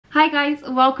Hi guys,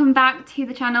 welcome back to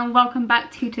the channel, welcome back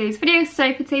to today's video.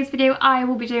 So for today's video I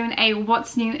will be doing a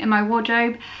what's new in my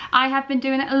wardrobe. I have been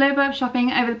doing a little bit of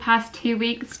shopping over the past 2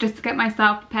 weeks just to get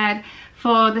myself prepared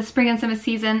for the spring and summer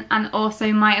season and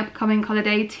also my upcoming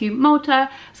holiday to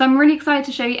Malta. So I'm really excited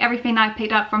to show you everything I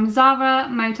picked up from ZARA,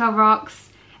 Motel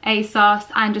Rocks, ASOS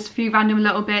and just a few random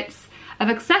little bits of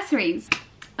accessories.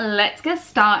 Let's get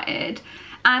started.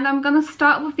 And I'm going to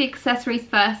start with the accessories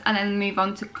first and then move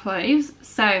on to clothes.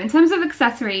 So in terms of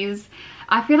accessories,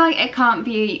 I feel like it can't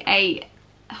be a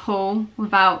haul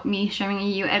without me showing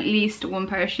you at least one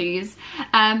pair of shoes.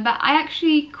 But I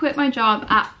actually quit my job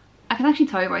at, I can actually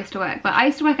tell you where I used to work, but I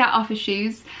used to work at Office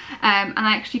Shoes and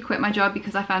I actually quit my job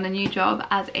because I found a new job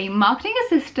as a marketing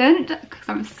assistant because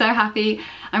I'm so happy.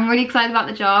 I'm really excited about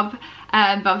the job.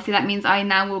 But obviously that means I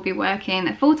now will be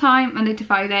working full-time Monday to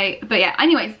Friday. But yeah,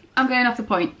 anyways, I'm going off the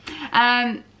point.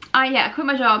 I quit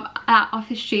my job at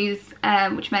Office Shoes,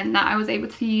 which meant that I was able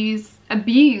to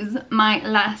abuse my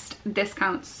last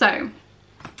discount. So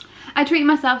I treated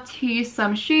myself to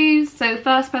some shoes. So the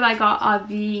first pair I got are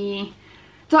the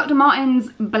Dr.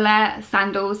 Martens Blair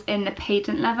sandals in the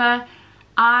patent leather.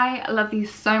 I love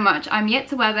these so much. I'm yet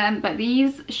to wear them, but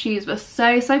these shoes were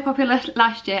so popular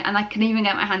last year and I couldn't even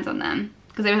get my hands on them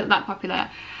because they were that popular.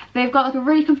 They've got like a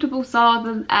really comfortable sole.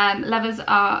 The leathers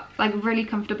are like really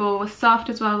comfortable, soft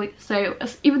as well. So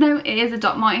even though it is a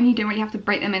Doc Marten, you don't really have to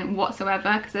break them in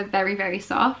whatsoever because they're very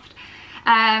soft.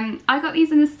 I got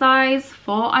these in a size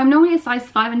 4. I'm normally a size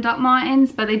 5 in Doc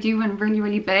Martens, but they do run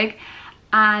really big.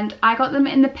 And I got them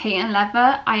in the patent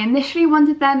leather. I initially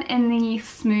wanted them in the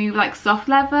smooth, like soft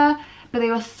leather, but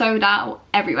they were sold out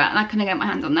everywhere and I couldn't get my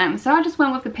hands on them. So I just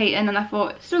went with the patent and I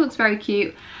thought it still looks very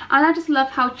cute. And I just love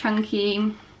how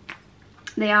chunky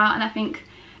they are and I think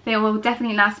they will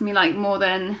definitely last me like more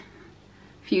than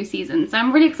a few seasons. So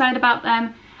I'm really excited about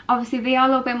them. Obviously they are a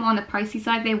little bit more on the pricey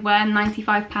side. They were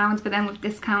 £95, but then with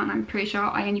discount I'm pretty sure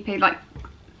I only paid like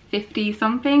 50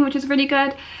 something, which is really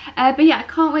good. But yeah, I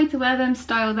can't wait to wear them,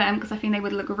 style them, because I think they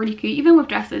would look really cute even with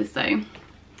dresses. So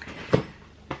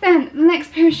then the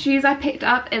next pair of shoes I picked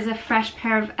up is a fresh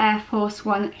pair of Air Force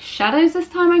One Shadows this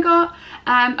time I got.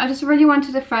 I just really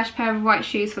wanted a fresh pair of white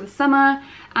shoes for the summer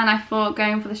and I thought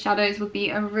going for the shadows would be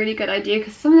a really good idea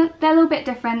because some of them, they're a little bit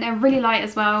different, they're really light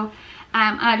as well.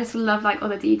 And I just love like all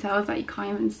the details that you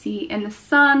can't even see in the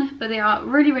sun, but they are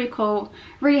really cool.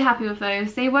 Really happy with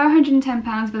those. They were £110,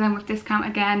 but then with discount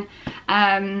again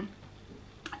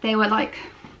they were like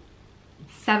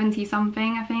 70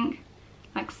 something, I think,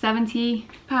 like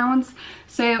 £70.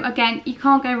 So again, you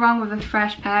can't go wrong with a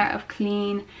fresh pair of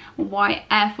clean white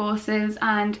Air Forces,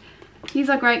 and these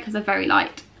are great because they're very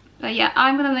light. But yeah,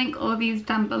 I'm gonna link all of these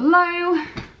down below.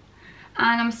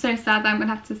 And I'm so sad that I'm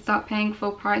gonna have to start paying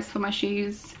full price for my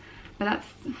shoes, but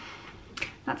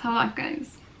that's how life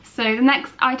goes. So the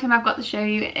next item I've got to show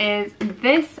you is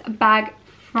this bag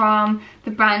from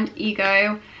the brand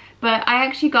Ego, but I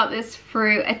actually got this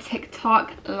through a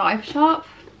TikTok live shop,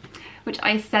 which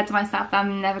I said to myself that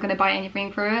I'm never gonna buy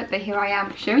anything through it, but here I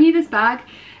am showing you this bag.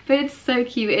 But it's so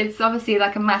cute. It's obviously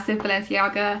like a massive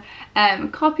Balenciaga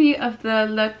copy of the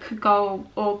Le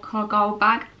Cagole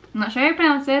bag. I'm not sure how to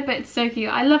pronounce it, but it's so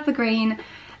cute. I love the green.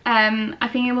 I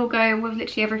think it will go with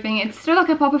literally everything. It's still like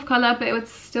a pop of colour, but it was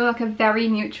still like a very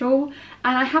neutral.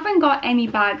 And I haven't got any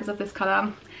bags of this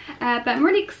colour. But I'm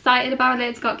really excited about it.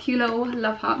 It's got a cute little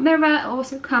love heart mirror. It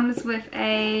also comes with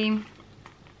a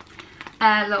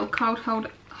little card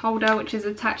holder, which is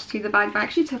attached to the bag. But I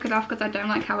actually took it off because I don't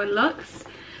like how it looks.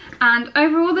 And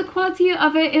overall, the quality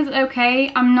of it is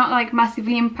okay. I'm not like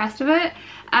massively impressed with it.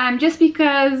 Just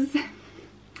because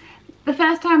the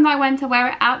first time that I went to wear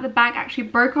it out, the bag actually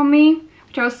broke on me,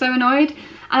 which I was so annoyed.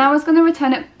 And I was going to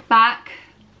return it back,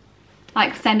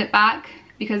 like send it back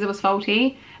because it was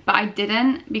faulty. But I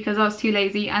didn't because I was too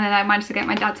lazy, and then I managed to get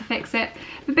my dad to fix it.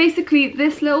 But basically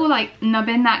this little like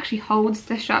nubbin that actually holds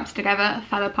the straps together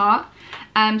fell apart.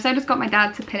 So I just got my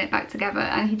dad to pin it back together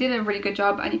and he did a really good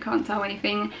job and you can't tell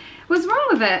anything was wrong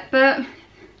with it. But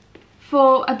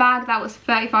for a bag that was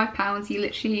 £35, you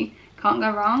literally can't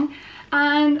go wrong.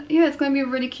 And yeah, it's going to be a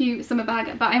really cute summer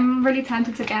bag, but I'm really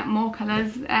tempted to get more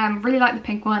colours. Really like the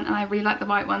pink one and I really like the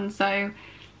white one, so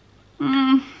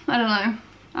I don't know.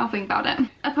 I'll think about it.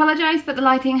 Apologise, but the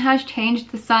lighting has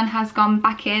changed. The sun has gone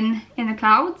back in the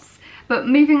clouds. But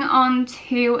moving on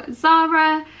to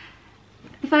ZARA.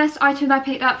 The first item that I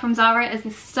picked up from ZARA is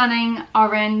this stunning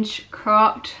orange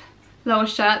cropped little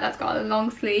shirt that's got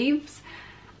long sleeves.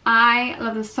 I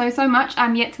love this so much.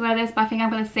 I'm yet to wear this, but I think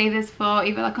I'm going to save this for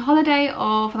either like a holiday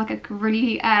or for like a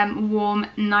really warm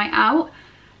night out.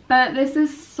 But this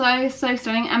is so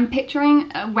stunning. I'm picturing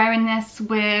wearing this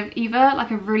with either like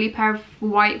a really pair of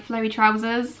white flowy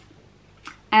trousers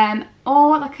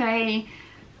or like a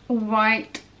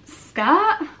white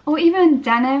skirt, or even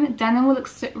denim. Denim will look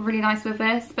really nice with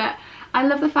this. But I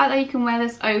love the fact that you can wear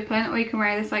this open, or you can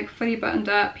wear this like fully buttoned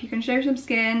up. You can show some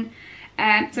skin.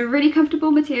 It's a really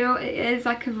comfortable material. It is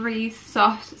like a really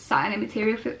soft satiny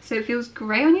material, so it feels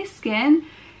great on your skin.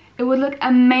 It would look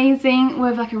amazing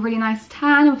with like a really nice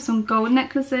tan with some gold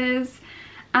necklaces.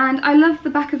 And I love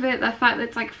the back of it, the fact that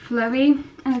it's like flowy,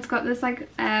 and it's got this like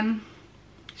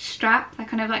strap that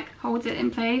kind of like holds it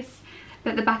in place,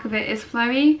 but the back of it is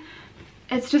flowy.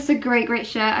 It's just a great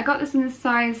shirt. I got this in the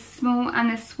size small,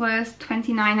 and this was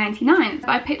 $29.99.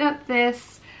 I picked up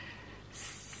this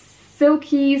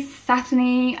silky,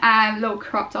 satiny little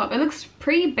crop top. It looks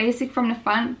pretty basic from the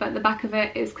front, but the back of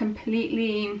it is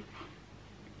completely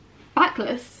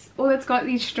backless. All it's got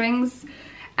these strings,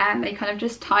 and they kind of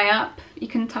just tie up. You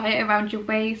can tie it around your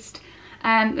waist.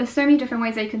 There's so many different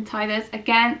ways that you can tie this.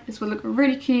 Again, this will look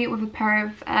really cute with a pair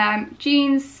of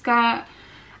jeans, skirt.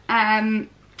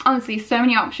 Honestly, so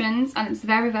many options, and it's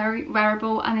very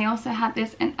wearable. And they also had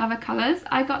this in other colours.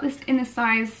 I got this in a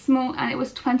size small, and it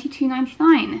was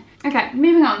 $22.99. Okay,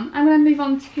 moving on. I'm going to move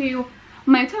on to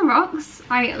Motel Rocks.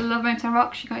 I love Motel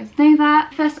Rocks, you guys know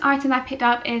that. First item I picked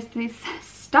up is this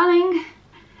stunning,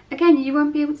 again, you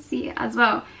won't be able to see it as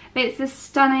well, but it's this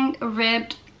stunning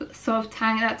ribbed sort of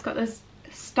tang that's got this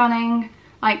stunning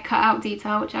like cut out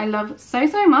detail, which I love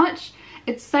so much.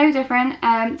 It's so different.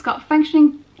 It's got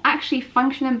actually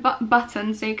functioning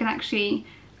buttons, so you can actually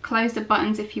close the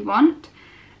buttons if you want.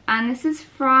 And this is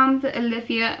from the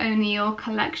Olivia O'Neill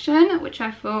collection, which I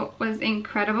thought was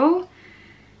incredible.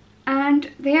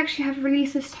 And they actually have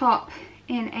released this top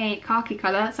in a khaki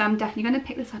colour, so I'm definitely going to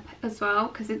pick this up as well,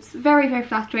 because it's very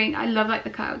flattering. I love like the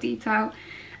cutout detail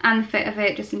and the fit of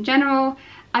it just in general.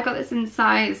 I got this in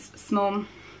size small.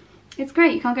 It's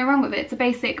great, you can't go wrong with it. It's a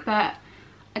basic, but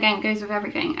again, goes with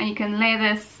everything, and you can layer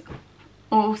this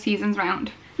all seasons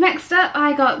round. Next up,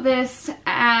 I got this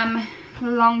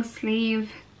long sleeve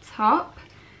top,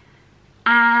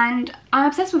 and I'm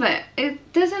obsessed with it.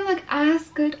 It doesn't look as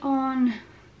good on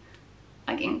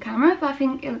like in camera, but I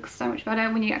think it looks so much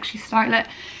better when you actually style it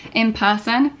in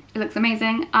person. It looks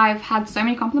amazing. I've had so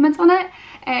many compliments on it.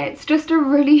 It's just a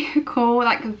really cool,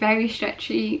 like very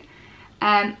stretchy,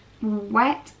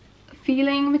 wet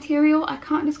feeling material. I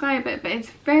can't describe it, but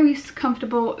it's very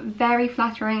comfortable, very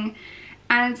flattering,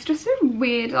 and it's just a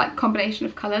weird like combination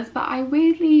of colours, but I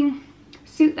weirdly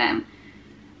suit them.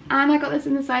 And I got this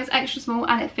in the size extra small,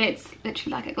 and it fits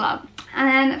literally like a glove. And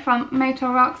then from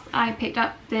Motel Rocks, I picked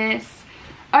up this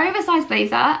oversized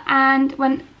blazer, and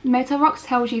when Motel Rocks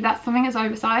tells you that something is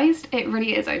oversized, it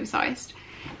really is oversized.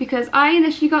 Because I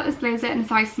initially got this blazer in a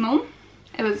size small.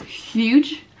 It was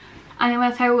huge, and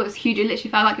when I tell you it was huge, it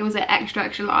literally felt like it was an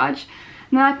extra large.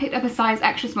 And then I picked up a size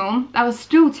extra small that was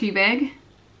still too big,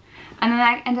 and then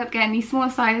I ended up getting the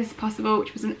smallest size possible,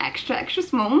 which was an extra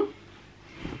small,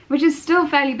 which is still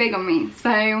fairly big on me.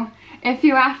 So if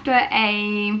you're after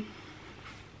a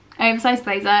oversized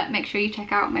blazer, make sure you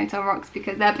check out Motel Rocks,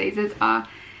 because their blazers are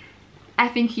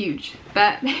effing huge,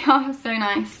 but they are so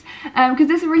nice. Because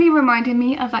this really reminded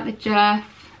me of like the Jerf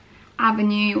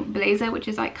Avenue blazer, which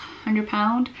is like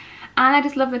 £100, and I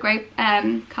just love the grey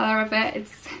colour of it.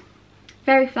 It's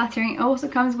very flattering. It also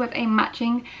comes with a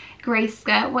matching grey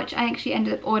skirt, which I actually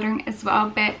ended up ordering as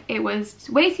well, but it was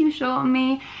way too short on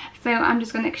me, so I'm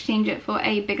just going to exchange it for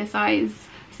a bigger size.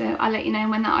 So I'll let you know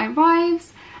when that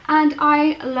arrives. And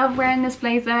I love wearing this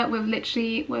blazer with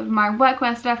my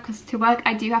workwear stuff, because to work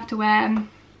I do have to wear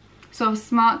sort of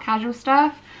smart casual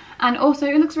stuff, and also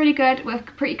it looks really good with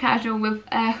pretty casual with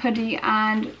a hoodie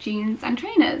and jeans and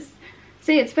trainers.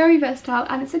 So yeah, it's very versatile,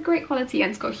 and it's a great quality, and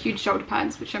it's got huge shoulder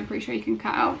pads, which I'm pretty sure you can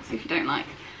cut out if you don't like.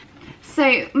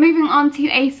 So moving on to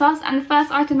ASOS, and the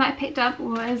first item that I picked up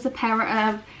was a pair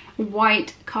of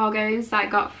white cargos that I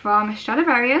got from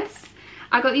Stradivarius.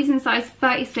 I got these in size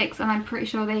 36, and I'm pretty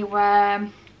sure they were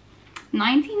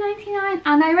 $19.99,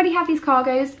 and I already have these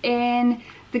cargos in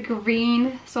the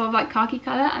green sort of like khaki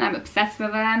colour, and I'm obsessed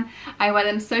with them. I wear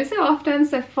them so often,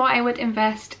 so I thought I would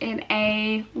invest in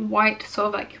a white sort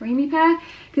of like creamy pair,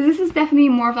 because this is definitely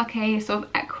more of like a sort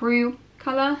of ecru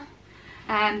colour,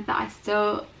 but I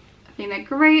still think they're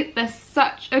great. They're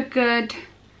such a good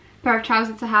pair of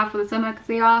trousers to have for the summer, because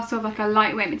they are sort of like a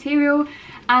lightweight material,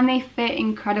 and they fit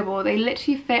incredible. They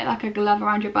literally fit like a glove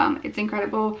around your bum. It's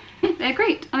incredible. They're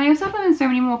great, and I also have them in so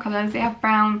many more colours. They have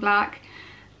brown, black,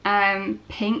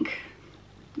 pink,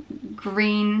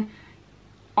 green,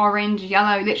 orange,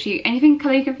 yellow, literally anything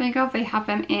colour you can think of, they have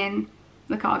them in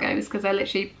the cargos because they're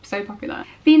literally so popular.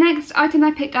 The next item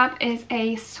I picked up is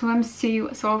a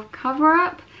swimsuit sort of cover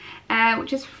up,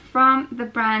 which is from the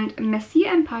brand Missy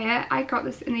Empire. I got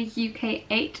this in the UK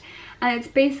 8, and it's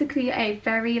basically a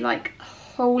very like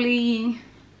holey,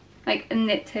 like a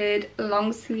knitted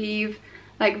long sleeve,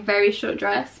 like very short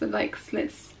dress with like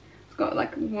slits. It's got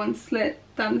like one slit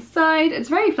down the side. It's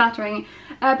very flattering,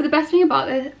 but the best thing about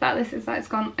this is that it's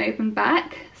got an open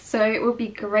back, so it would be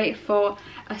great for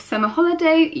a summer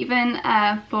holiday, even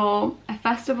for a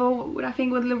festival, which I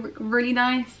think would look really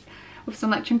nice with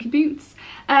some like chunky boots.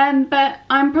 But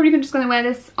I'm probably just going to wear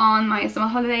this on my summer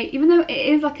holiday, even though it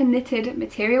is like a knitted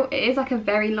material. It is like a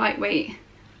very lightweight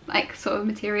like sort of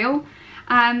material,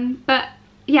 but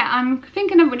yeah, I'm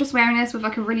thinking of just wearing this with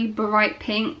like a really bright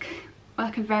pink or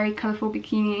like a very colourful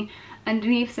bikini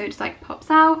underneath, so it just like pops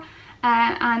out,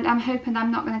 and I'm hoping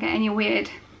I'm not going to get any weird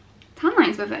tan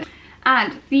lines with it.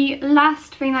 And the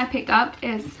last thing I picked up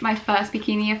is my first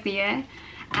bikini of the year.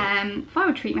 If I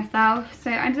would treat myself,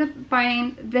 so I ended up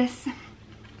buying this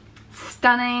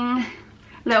stunning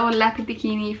little leopard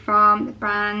bikini from the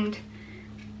brand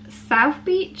South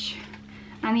Beach,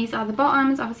 and these are the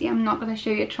bottoms. Obviously I'm not going to show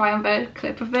you a try on the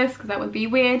clip of this because that would be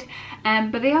weird,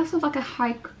 but they also have like a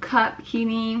high cut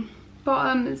bikini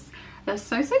bottoms. They're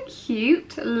so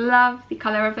cute. Love the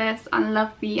colour of this and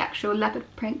love the actual leopard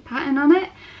print pattern on it.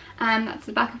 That's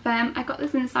the back of them. I got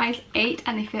this in a size 8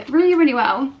 and they fit really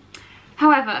well.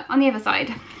 However, on the other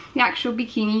side, the actual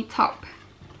bikini top.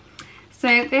 So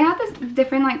they have this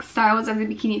different like styles of the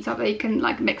bikini top that you can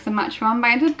like mix and match from, but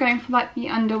I ended up going for like the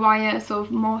underwire sort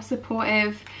of more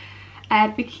supportive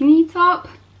bikini top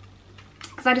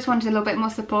because I just wanted a little bit more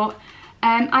support.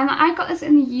 And I got this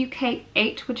in the UK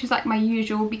 8, which is like my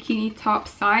usual bikini top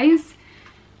size.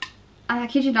 And I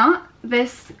kid you not,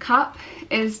 this cup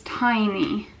is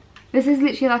tiny. This is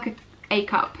literally like a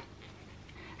cup.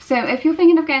 So if you're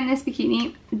thinking of getting this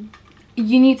bikini,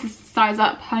 you need to size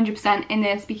up 100% in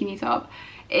this bikini top.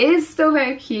 It is still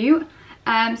very cute,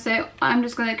 so I'm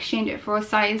just going to exchange it for a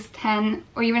size 10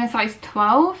 or even a size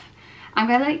 12. I'm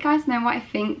going to let you guys know what I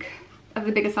think of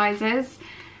the bigger sizes,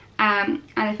 and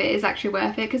if it is actually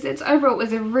worth it, because it's overall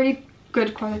was a really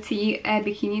good quality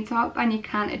bikini top, and you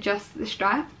can adjust the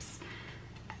straps,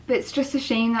 but it's just a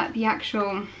shame that the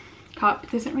actual cup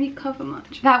doesn't really cover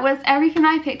much. That was everything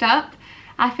I picked up.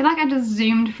 I feel like I just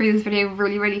zoomed through this video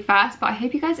really fast, but I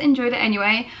hope you guys enjoyed it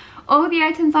anyway. All the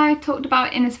items I talked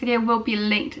about in this video will be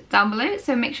linked down below,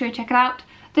 so make sure you check it out.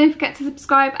 Don't forget to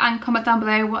subscribe and comment down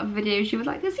below what videos you would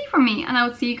like to see from me, and I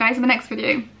will see you guys in my next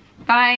video. Bye!